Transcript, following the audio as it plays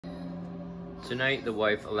Tonight the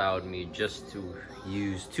wife allowed me just to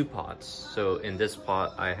use 2 pots. So in this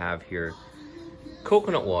pot I have here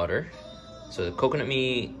coconut water, so the coconut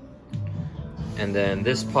meat, and then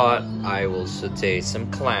this pot I will saute some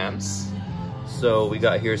clams. So we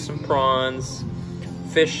got here some prawns,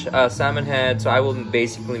 fish, salmon head. So I will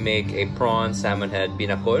basically make a prawn salmon head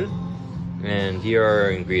binakol. And here are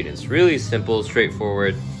our ingredients. Really simple,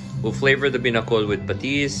 straightforward. We'll flavor the binakol with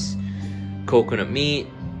patis, coconut meat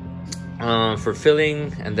for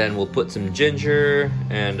filling, and then we'll put some ginger,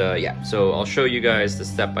 and yeah, so I'll show you guys the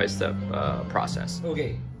step-by-step process.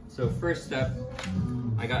 Okay, so first step,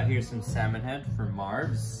 I got here some salmon head for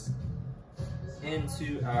Marv's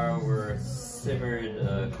into our simmered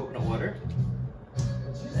coconut water.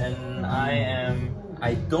 And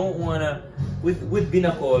I don't wanna, with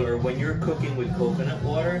binakol, or when you're cooking with coconut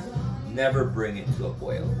water, never bring it to a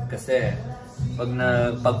boil. Kasi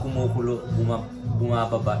pag kumukulo,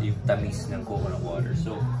 bumababa yung tamis ng coconut water.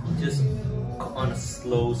 So just on a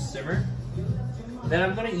slow simmer. Then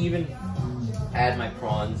I'm gonna even add my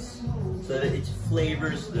prawns so that it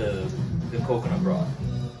flavors the coconut broth.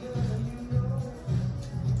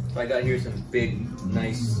 So I got here some big,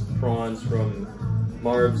 nice prawns from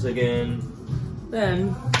Marv's again.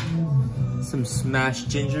 Then some smashed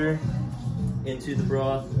ginger into the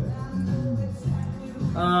broth.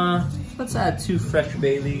 Let's add 2 fresh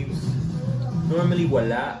bay leaves. Normally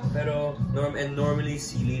wala, pero normally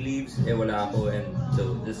sili leaves, wala ako, and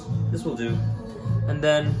so this will do. And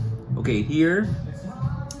then, okay, here,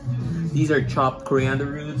 these are chopped coriander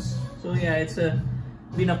roots. So yeah, it's a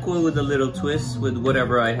binakol with a little twist with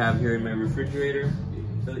whatever I have here in my refrigerator.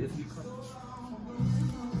 So if you,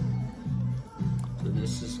 so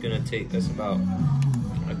this is gonna take us about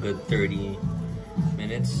a good 30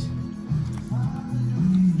 minutes.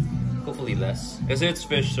 Hopefully less, because it's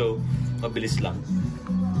fish, so mabilis lang.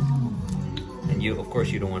 And of course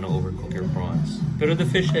you don't want to overcook your prawns. But the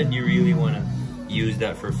fish head, you really want to use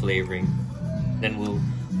that for flavoring. Then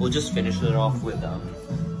we'll just finish it off with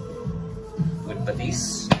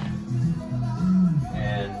patis,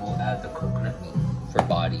 and we'll add the coconut meat for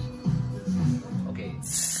body. Okay.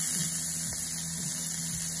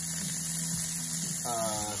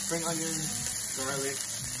 Spring onions, garlic.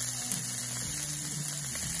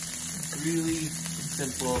 Really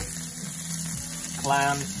simple.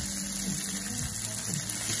 Clams.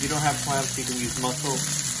 If you don't have clams, you can use mussel.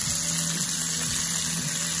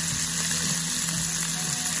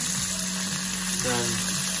 Then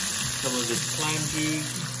some of this clam juice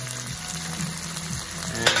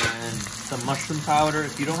and some mushroom powder.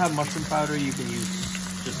 If you don't have mushroom powder, you can use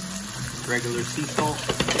just regular sea salt.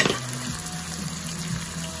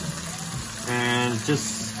 And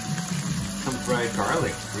just some fried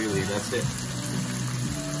garlic, really, that's it.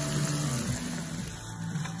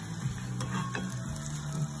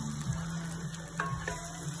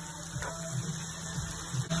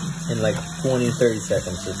 In like 20-30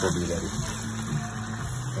 seconds, this will be ready.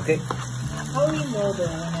 Okay? How do you know that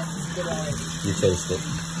when it's good already? You taste it.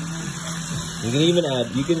 You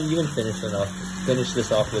can even finish this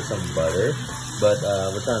off with some butter, but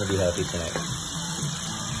we're trying to be healthy tonight.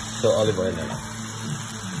 So olive oil na lang.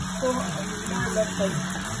 So, that's like,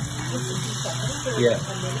 yeah.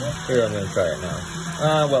 Here, I'm gonna try it now.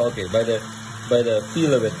 Well, okay. By the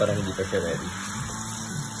feel of it, parang hindi pa siya ready.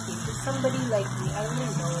 Somebody like me, I don't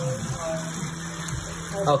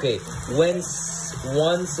know. Okay,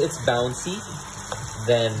 once it's bouncy,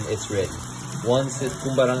 then it's ready. Once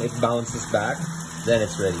kung parang it bounces back, then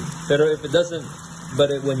it's ready. Pero if it doesn't,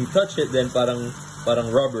 but when you touch it, then parang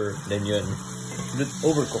rubber, then yun.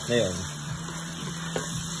 Overcooked na yun.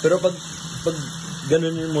 Pero pag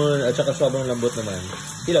ganun yun mo, at saka sobrang lambot naman,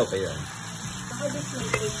 hilaw pa yun. How does it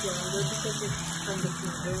take longer because it's from the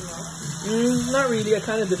freezer, no? Not really. I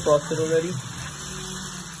kind of defrosted already.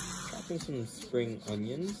 Chopping some spring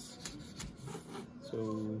onions. So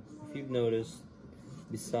if you've noticed,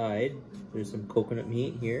 beside there's some coconut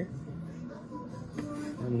meat here.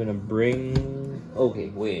 I'm gonna bring.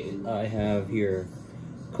 Okay, wait. I have here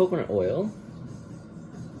coconut oil.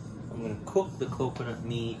 I'm gonna cook the coconut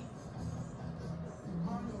meat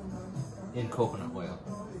in coconut oil.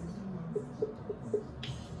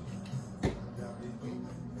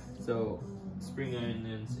 So, spring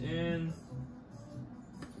onions in,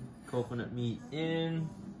 coconut meat in.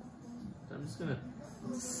 So I'm just gonna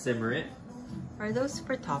simmer it. Are those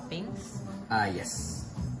for toppings? Yes.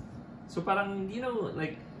 So parang, you know,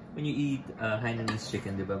 like when you eat Hainanese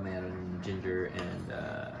chicken, diba, mayroon ginger and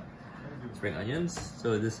spring onions.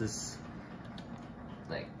 So this is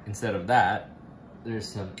like, instead of that, there's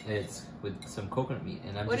some, it's with some coconut meat,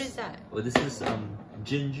 and What is that? Well, this is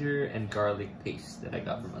ginger and garlic paste that I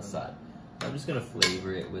got from Assad. So I'm just gonna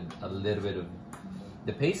flavor it with a little bit of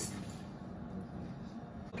the paste.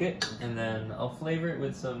 Okay, and then I'll flavor it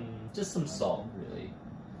with just some salt, really.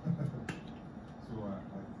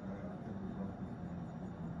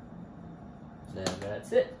 Then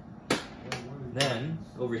that's it. Then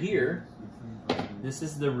over here, this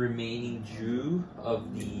is the remaining jus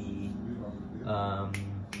of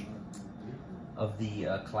the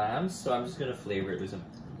clams. So I'm just gonna flavor it with some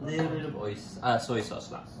little bit of soy sauce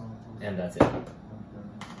now, and that's it.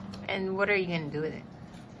 And what are you gonna do with it?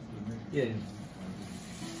 Yeah,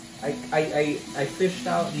 I fished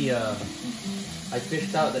out the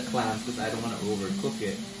clams because I don't want to overcook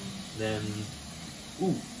it. Then,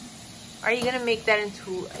 ooh. Are you gonna make that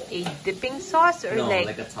into a dipping sauce or no,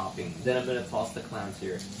 like a topping? Then I'm gonna toss the clams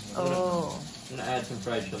here. I'm gonna add some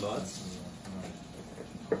fried shallots.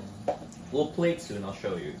 We'll plate soon. I'll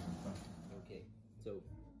show you. Okay, so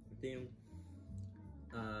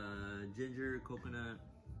ginger,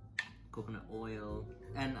 coconut oil,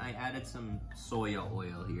 and I added some soya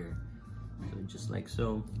oil here. So just like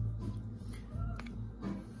so.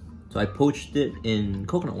 So I poached it in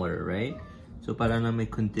coconut water, right? So para na may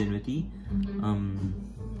continuity.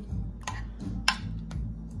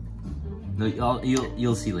 No,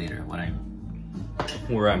 you'll see later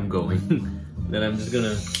where I'm going. Then I'm just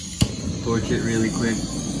gonna torch it really quick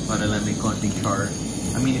para lang may konting char.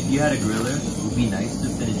 I mean, if you had a griller, it would be nice to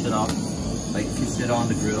finish it off, like kiss it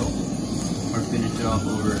on the grill, or finish it off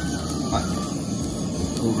over hot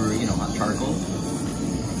charcoal.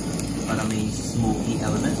 Para may smoky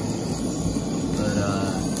element. But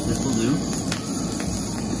this will do.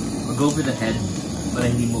 I'll go for the head, but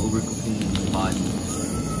I need more overcooking the body.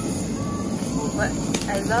 But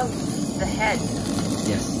I love the head.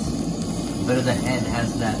 Yes, but the head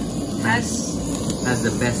has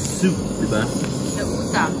the best soup, diba? The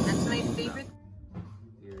utak, that's my favorite.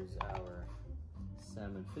 Here's our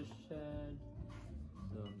salmon fish head.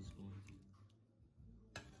 So I'm just going to...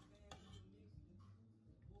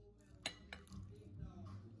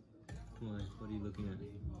 Come on, what are you looking at?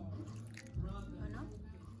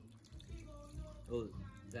 Oh,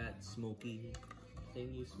 that smoky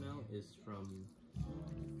thing you smell is from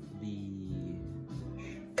the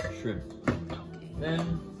shrimp.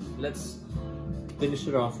 Then let's finish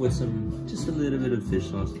it off with just a little bit of fish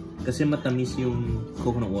sauce. Kasi matamis yung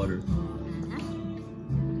coconut water.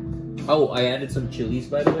 Oh, I added some chilies,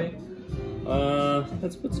 by the way.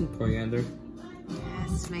 Let's put some coriander.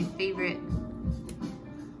 Yes, my favorite.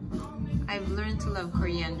 I've learned to love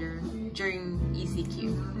coriander during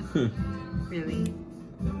ECQ. Really.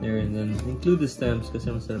 There, and then include the stems because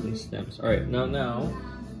I'm serving stems. All right, now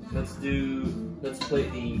let's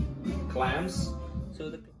plate the clams.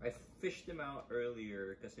 So I fished them out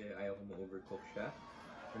earlier because I don't overcook siya.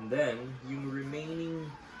 And then yung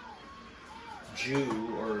remaining jus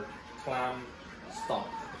or clam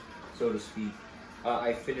stock, so to speak,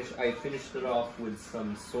 I finished it off with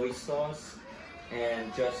some soy sauce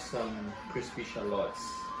and just some crispy shallots.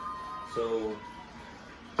 So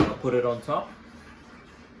I'll put it on top.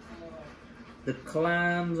 The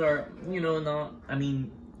clams are, not, I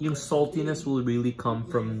mean, yung saltiness will really come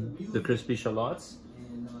from the crispy shallots.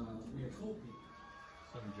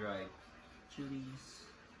 Some dried chilies.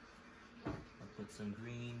 I'll put some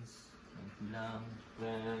greens.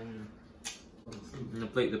 Then I'm gonna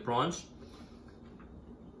plate the prawns.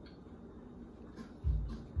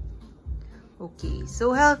 Okay,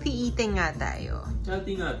 so healthy eating nga tayo.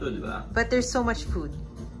 Healthy nga to, di ba? But there's so much food.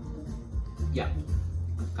 Yeah,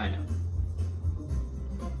 kind of.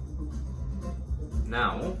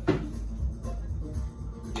 Now,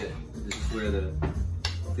 yeah, this is where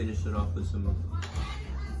finish it off with some.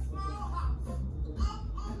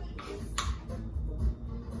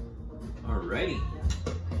 Alrighty.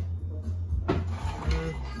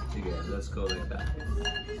 Okay, let's go like that.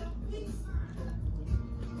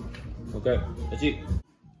 Okay, let's eat.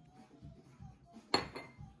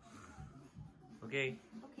 Okay.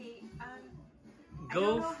 Okay, Go. I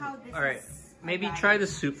don't know how this all right, is maybe bad. try the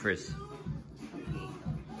soup first. Okay.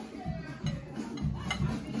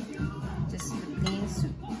 Just the plain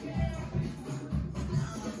soup.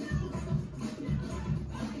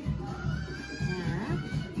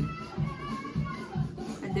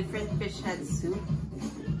 A different fish head soup.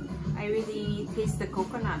 I really taste the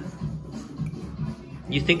coconut.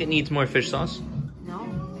 You think it needs more fish sauce? No.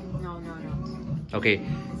 Okay.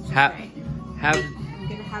 Have. Have. I'm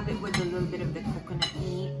gonna have it with a little bit of the coconut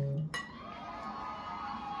meat.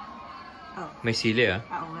 Oh. May sili ah.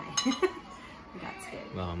 Oo nga eh. That's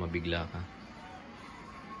good. Baka mabigla ka.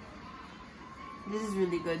 This is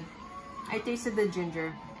really good. I tasted the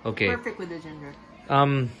ginger. Okay. Perfect with the ginger.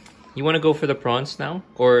 You want to go for the prawns now?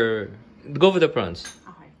 Or go for the prawns?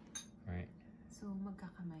 Okay. Alright. So,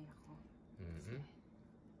 magkakamay ako.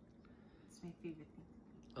 It's my favorite thing.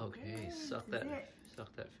 Okay, suck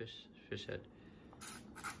that fish head.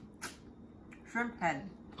 Shrimp head.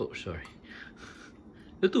 Oh, sorry.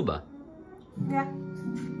 Luto ba? Yeah.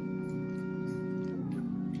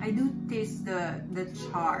 I do taste the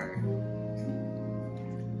char.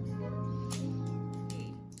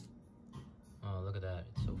 Oh, look at that.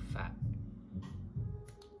 It's so fat.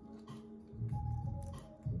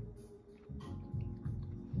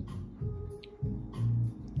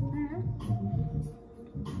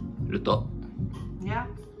 Luto. Yeah.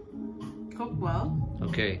 Cooked well.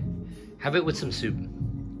 Okay. Have it with some soup.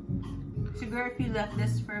 Siguro if you left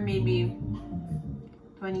this for maybe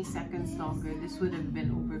 20 seconds longer, this would have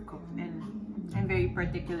been overcooked. And I'm very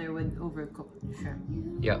particular with overcooked shrimp.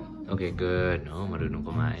 Yeah. Okay, good. Oh, marunong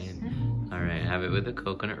kumain. Alright, have it with the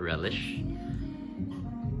coconut relish.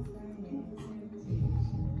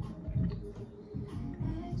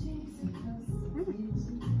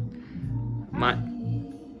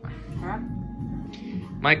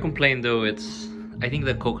 My complaint though, I think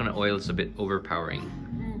the coconut oil is a bit overpowering.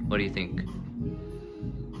 What do you think? It's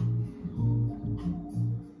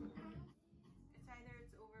either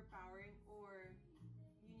it's overpowering or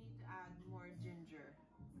you need to add more ginger.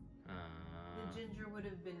 The ginger would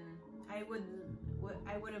have been, I would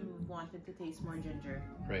have wanted to taste more ginger.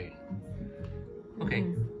 Right. Okay.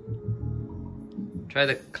 Try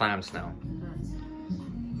the clams now.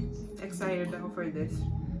 Excited though for this.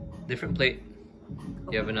 Different plate.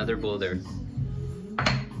 You have another bowl there.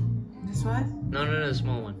 This one? No, the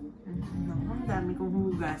small one. Ang dami kong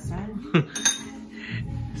hugasan.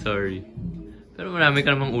 Sorry. Pero marami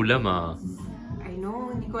ka namang ulam ah. I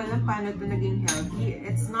know, hindi ko alam paano ito naging healthy.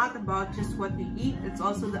 It's not about just what we eat, it's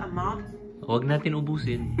also the amount. Huwag natin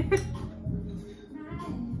ubusin.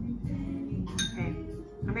 Okay.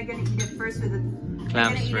 Am I gonna eat it first with the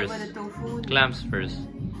Clams eat first. it with the tofu? Clams first.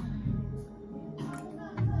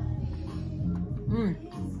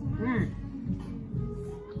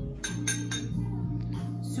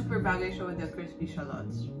 Super bagay siya with the crispy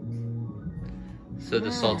shallots. So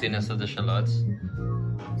the saltiness of the shallots.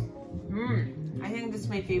 I think this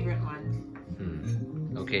is my favorite one.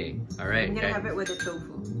 Okay, alright. I'm gonna have it with the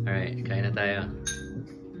tofu. Alright, kain na tayo.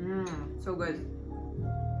 So good.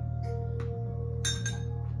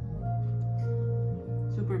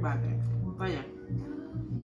 Super bagay. Oh yeah.